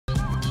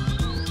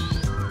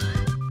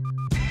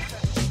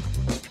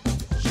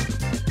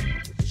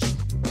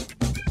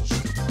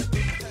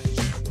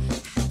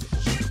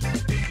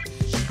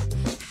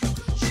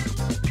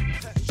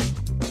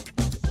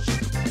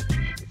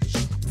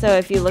So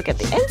if you look at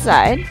the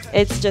inside,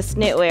 it's just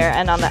knitwear,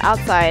 and on the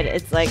outside,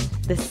 it's like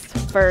this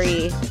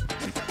furry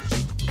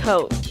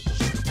coat.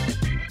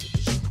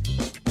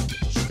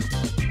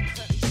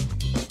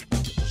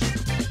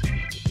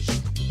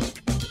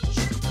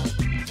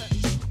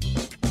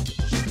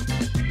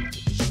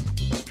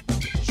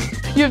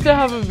 You have to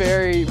have a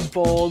very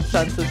bold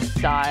sense of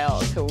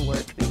style to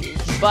work these,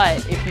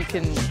 but if you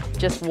can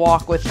just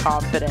walk with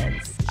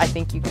confidence, I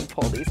think you can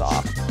pull these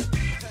off.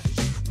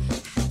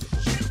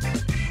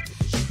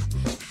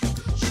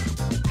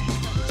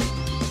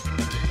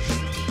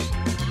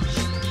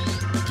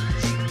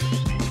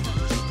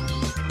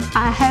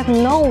 I have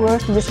no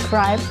words to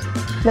describe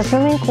the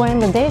feeling when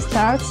the day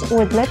starts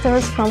with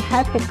letters from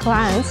happy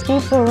clients.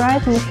 People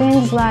write me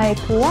things like,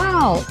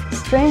 "Wow!"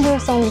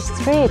 Strangers on the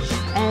street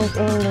and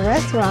in the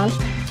restaurant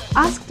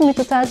asked me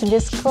to touch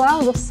this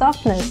cloud of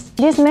softness.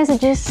 These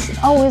messages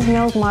always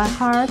melt my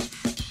heart.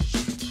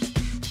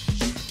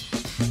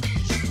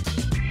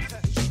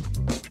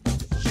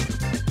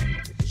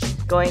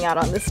 Going out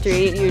on the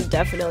street, you'd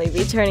definitely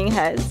be turning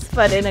heads,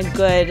 but in a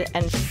good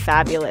and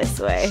fabulous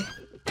way.